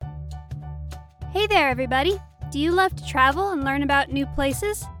Hey there, everybody! Do you love to travel and learn about new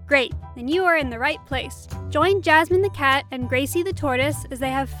places? Great, then you are in the right place. Join Jasmine the cat and Gracie the tortoise as they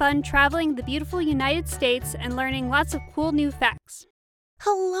have fun traveling the beautiful United States and learning lots of cool new facts.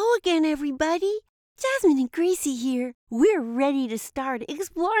 Hello again, everybody. Jasmine and Gracie here. We're ready to start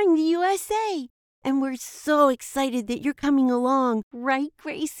exploring the USA. And we're so excited that you're coming along, right,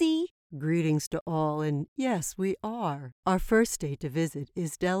 Gracie? Greetings to all, and yes, we are. Our first state to visit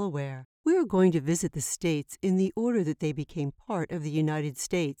is Delaware. We are going to visit the states in the order that they became part of the United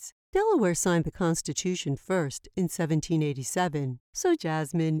States. Delaware signed the Constitution first in 1787. So,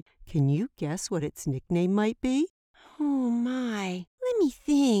 Jasmine, can you guess what its nickname might be? Oh, my. Let me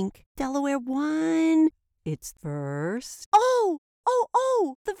think. Delaware won. Its first? Oh,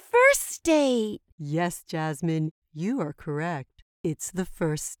 the first state. Yes, Jasmine, you are correct. It's the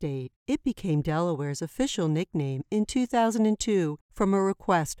first state. It became Delaware's official nickname in 2002 from a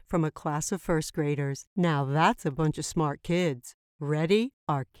request from a class of first graders. Now that's a bunch of smart kids. Ready?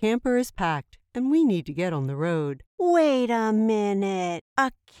 Our camper is packed, and we need to get on the road. Wait a minute.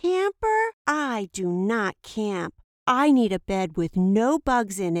 A camper? I do not camp. I need a bed with no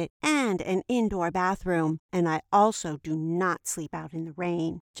bugs in it and an indoor bathroom. And I also do not sleep out in the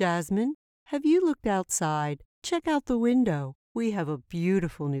rain. Jasmine, have you looked outside? Check out the window. We have a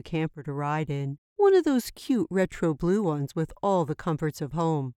beautiful new camper to ride in. One of those cute retro blue ones with all the comforts of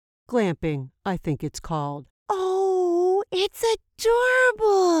home. Glamping, I think it's called. Oh, it's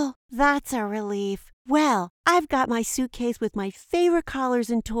adorable. That's a relief. Well, I've got my suitcase with my favorite collars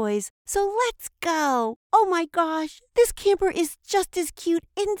and toys, so let's go. Oh my gosh, this camper is just as cute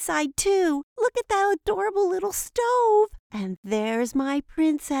inside too. Look at that adorable little stove. And there's my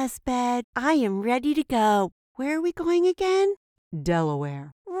princess bed. I am ready to go. Where are we going again?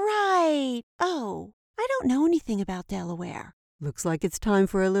 Delaware. Right. Oh, I don't know anything about Delaware. Looks like it's time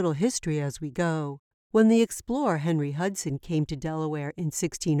for a little history as we go. When the explorer Henry Hudson came to Delaware in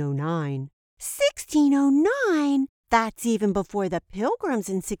 1609. 1609? That's even before the Pilgrims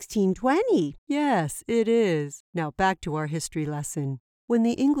in 1620. Yes, it is. Now back to our history lesson. When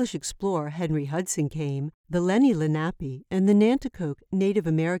the English explorer Henry Hudson came, the Lenni Lenape and the Nanticoke Native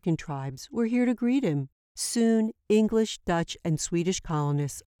American tribes were here to greet him. Soon, English, Dutch, and Swedish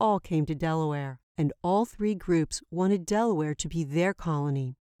colonists all came to Delaware, and all three groups wanted Delaware to be their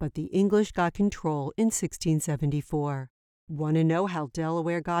colony. But the English got control in 1674. Want to know how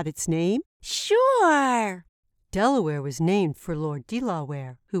Delaware got its name? Sure. Delaware was named for Lord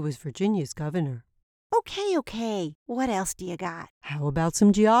Delaware, who was Virginia's governor. Okay. What else do you got? How about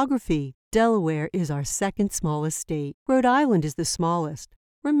some geography? Delaware is our second smallest state. Rhode Island is the smallest.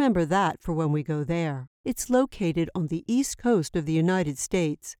 Remember that for when we go there. It's located on the east coast of the United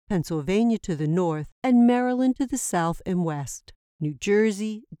States, Pennsylvania to the north, and Maryland to the south and west. New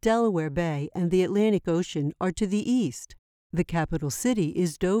Jersey, Delaware Bay, and the Atlantic Ocean are to the east. The capital city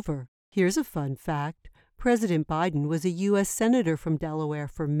is Dover. Here's a fun fact. President Biden was a U.S. Senator from Delaware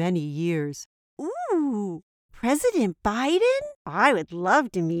for many years. Ooh, President Biden? I would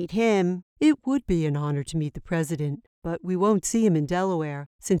love to meet him. It would be an honor to meet the president, but we won't see him in Delaware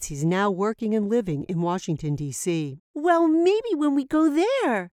since he's now working and living in Washington, D.C. Well, maybe when we go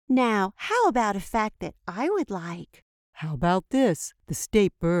there. Now, how about a fact that I would like? How about this? The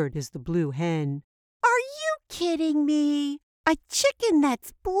state bird is the blue hen. Are you kidding me? A chicken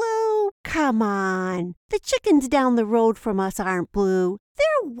that's blue? Come on. The chickens down the road from us aren't blue.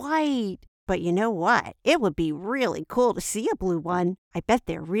 They're white. But you know what? It would be really cool to see a blue one. I bet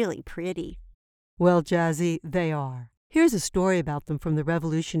they're really pretty. Well, Jazzy, they are. Here's a story about them from the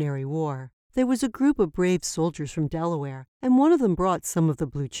Revolutionary War. There was a group of brave soldiers from Delaware, and one of them brought some of the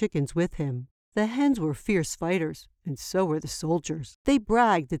blue chickens with him. The hens were fierce fighters, and so were the soldiers. They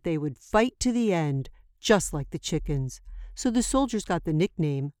bragged that they would fight to the end, just like the chickens. So the soldiers got the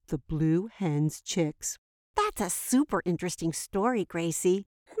nickname the Blue Hens Chicks. That's a super interesting story, Gracie.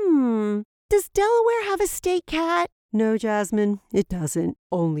 Does Delaware have a state cat? No, Jasmine, it doesn't.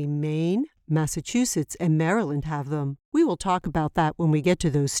 Only Maine, Massachusetts, and Maryland have them. We will talk about that when we get to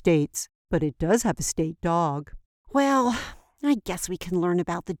those states. But it does have a state dog. Well, I guess we can learn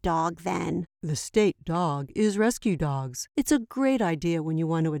about the dog then. The state dog is rescue dogs. It's a great idea when you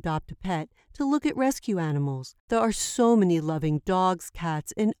want to adopt a pet to look at rescue animals. There are so many loving dogs,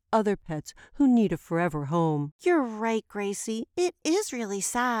 cats, and other pets who need a forever home. You're right, Gracie. It is really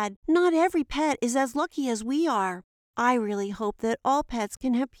sad. Not every pet is as lucky as we are. I really hope that all pets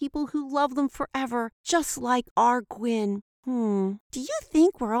can have people who love them forever, just like our Gwyn. Do you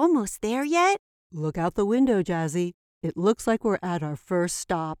think we're almost there yet? Look out the window, Jazzy. It looks like we're at our first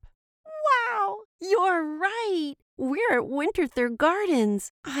stop. Wow, you're right. we're at Winterthur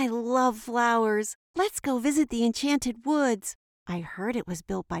Gardens. I love flowers. Let's go visit the Enchanted Woods. I heard it was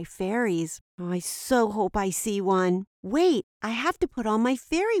built by fairies. I so hope I see one. Wait, I have to put on my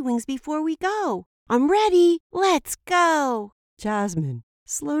fairy wings before we go. I'm ready. Let's go. Jasmine,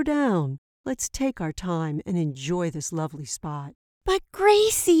 slow down. Let's take our time and enjoy this lovely spot. But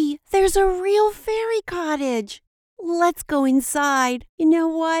Gracie, there's a real fairy cottage. Let's go inside. You know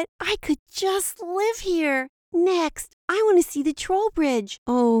what? I could just live here. Next, I want to see the troll bridge.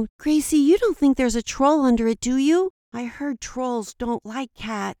 Oh, Gracie, you don't think there's a troll under it, do you? I heard trolls don't like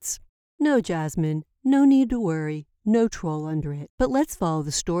cats. No, Jasmine, no need to worry. No troll under it. But let's follow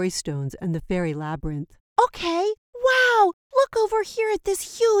the story stones and the fairy labyrinth. Okay. Wow, look over here at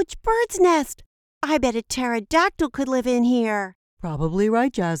this huge bird's nest. I bet a pterodactyl could live in here. Probably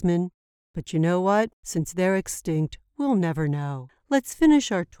right, Jasmine. But you know what? Since they're extinct, we'll never know. Let's finish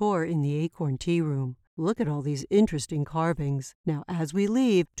our tour in the Acorn Tea Room. Look at all these interesting carvings. Now, as we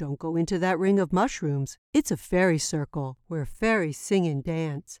leave, don't go into that ring of mushrooms. It's a fairy circle where fairies sing and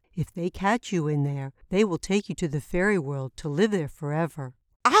dance. If they catch you in there, they will take you to the fairy world to live there forever.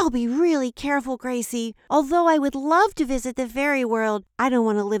 I'll be really careful, Gracie. Although I would love to visit the fairy world, I don't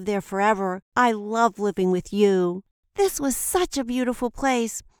want to live there forever. I love living with you. This was such a beautiful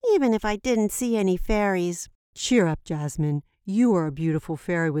place, even if I didn't see any fairies. Cheer up, Jasmine. You are a beautiful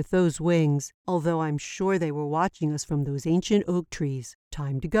fairy with those wings, although I'm sure they were watching us from those ancient oak trees.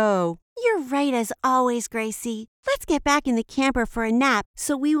 Time to go. You're right as always, Gracie. Let's get back in the camper for a nap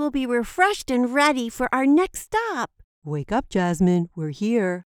so we will be refreshed and ready for our next stop. Wake up, Jasmine. We're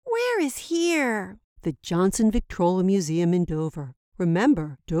here. Where is here? The Johnson Victrola Museum in Dover.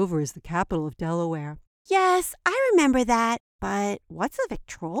 Remember, Dover is the capital of Delaware. Yes, I remember that. But what's a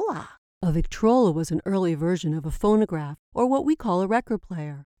Victrola? A Victrola was an early version of a phonograph, or what we call a record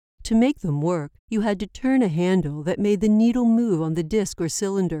player. To make them work, you had to turn a handle that made the needle move on the disc or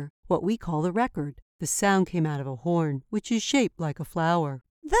cylinder, what we call the record. The sound came out of a horn, which is shaped like a flower.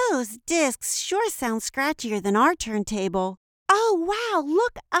 Those discs sure sound scratchier than our turntable. Oh, wow,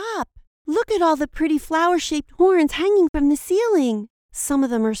 look up. Look at all the pretty flower-shaped horns hanging from the ceiling. Some of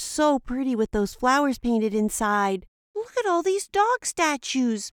them are so pretty with those flowers painted inside. Look at all these dog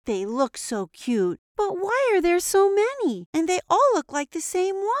statues. They look so cute. But why are there so many? And they all look like the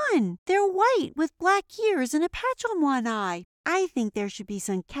same one. They're white with black ears and a patch on one eye. I think there should be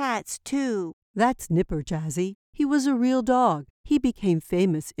some cats, too. That's Nipper, Jazzy. He was a real dog. He became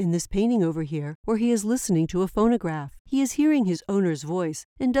famous in this painting over here, where he is listening to a phonograph. He is hearing his owner's voice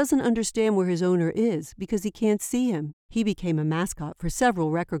and doesn't understand where his owner is because he can't see him. He became a mascot for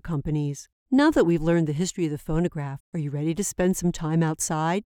several record companies. Now that we've learned the history of the phonograph, are you ready to spend some time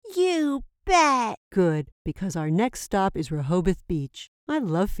outside? You bet. Good, because our next stop is Rehoboth Beach. I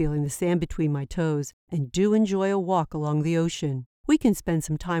love feeling the sand between my toes and do enjoy a walk along the ocean. We can spend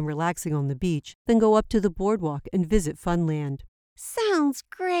some time relaxing on the beach, then go up to the boardwalk and visit Funland. Sounds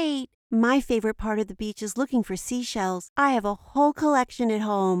great. My favorite part of the beach is looking for seashells. I have a whole collection at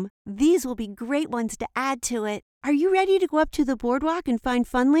home. These will be great ones to add to it. Are you ready to go up to the boardwalk and find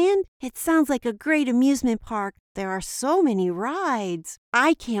Funland? It sounds like a great amusement park. There are so many rides.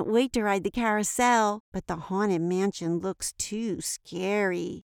 I can't wait to ride the carousel, but the Haunted Mansion looks too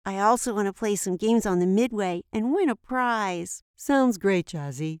scary. I also want to play some games on the Midway and win a prize. Sounds great,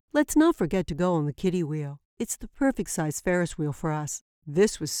 Jazzy. Let's not forget to go on the kiddie wheel. It's the perfect size Ferris wheel for us.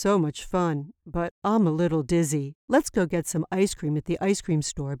 This was so much fun, but I'm a little dizzy. Let's go get some ice cream at the ice cream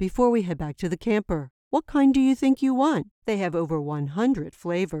store before we head back to the camper. What kind do you think you want? They have over 100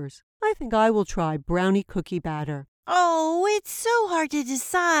 flavors. I think I will try brownie cookie batter. Oh, it's so hard to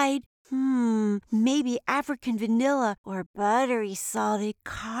decide. Maybe African vanilla or buttery salted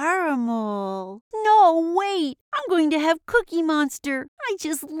caramel. No, wait! I'm going to have Cookie Monster. I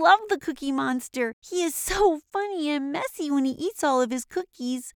just love the Cookie Monster. He is so funny and messy when he eats all of his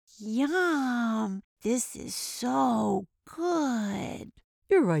cookies. Yum! This is so good.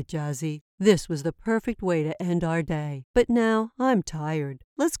 You're right, Jazzy. This was the perfect way to end our day. But now I'm tired.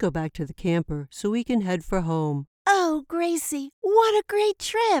 Let's go back to the camper so we can head for home. Oh, Gracie, what a great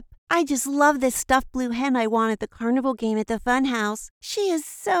trip! I just love this stuffed blue hen I won at the carnival game at the fun house. She is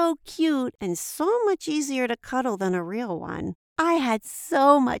so cute and so much easier to cuddle than a real one. I had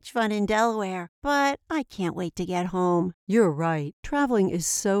so much fun in Delaware, but I can't wait to get home. You're right. Traveling is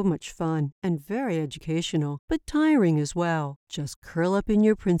so much fun and very educational, but tiring as well. Just curl up in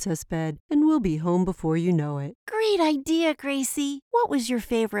your princess bed and we'll be home before you know it. Great idea, Gracie. What was your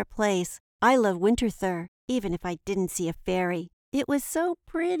favorite place? I love Winterthur, even if I didn't see a fairy. It was so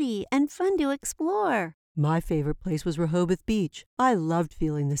pretty and fun to explore. My favorite place was Rehoboth Beach. I loved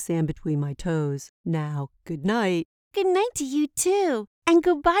feeling the sand between my toes. Now, good night. Good night to you, too. And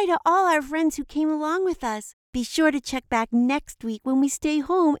goodbye to all our friends who came along with us. Be sure to check back next week when we stay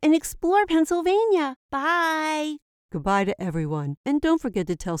home and explore Pennsylvania. Bye. Goodbye to everyone, and don't forget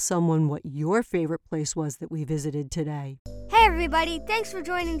to tell someone what your favorite place was that we visited today. Hey everybody, thanks for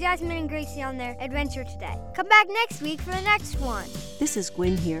joining Jasmine and Gracie on their adventure today. Come back next week for the next one. This is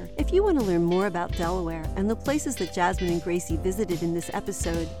Gwen here. If you want to learn more about Delaware and the places that Jasmine and Gracie visited in this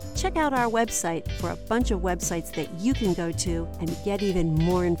episode, check out our website for a bunch of websites that you can go to and get even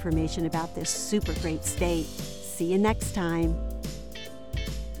more information about this super great state. See you next time.